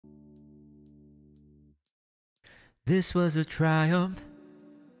This was a triumph.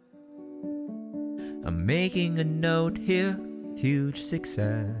 I'm making a note here, huge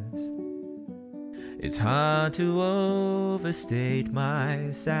success. It's hard to overstate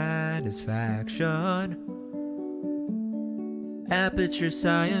my satisfaction. Aperture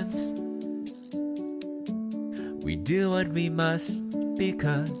science. We do what we must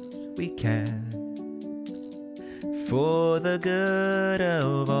because we can. For the good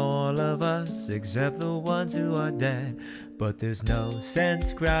of all of us, except the ones who are dead. But there's no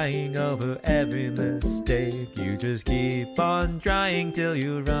sense crying over every mistake. You just keep on trying till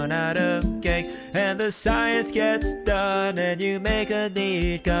you run out of cake. And the science gets done and you make a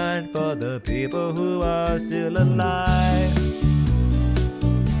neat gun for the people who are still alive.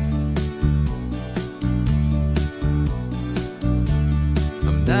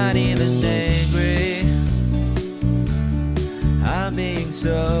 I'm not even angry, I'm being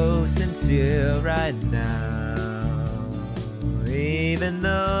so sincere right now. Even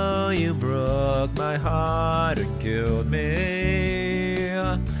though you broke my heart and killed me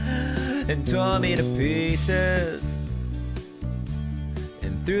and tore me to pieces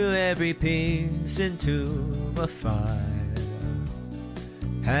and threw every piece into a fire.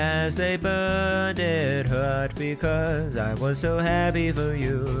 As they burned, it hurt because I was so happy for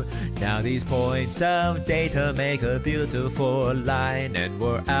you. Now these points of data make a beautiful line, and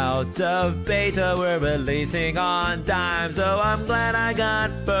we're out of beta, we're releasing on time. So I'm glad I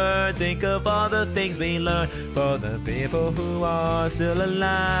got burned. Think of all the things we learned for the people who are still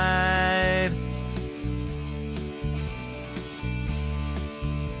alive.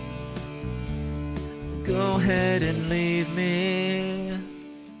 Go ahead and leave me.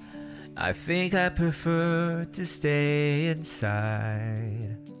 I think I prefer to stay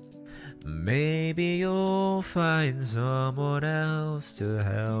inside. Maybe you'll find someone else to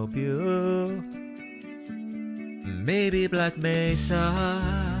help you. Maybe Black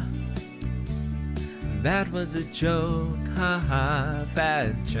Mesa. That was a joke, haha,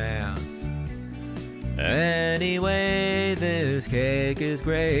 bad chance. Anyway, this cake is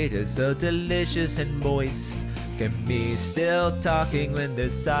great. It's so delicious and moist. Can be still talking when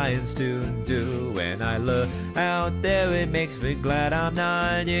there's science to do. When I look out there, it makes me glad I'm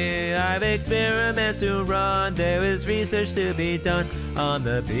not you. I've experiments to run, there is research to be done on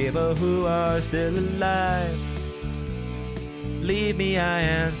the people who are still alive. Believe me, I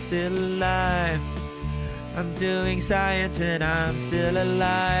am still alive. I'm doing science and I'm still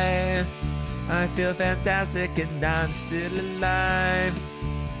alive. I feel fantastic and I'm still alive.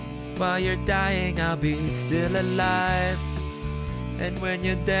 While you're dying, I'll be still alive. And when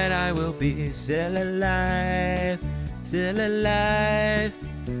you're dead, I will be still alive. Still alive.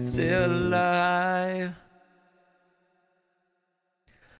 Still alive.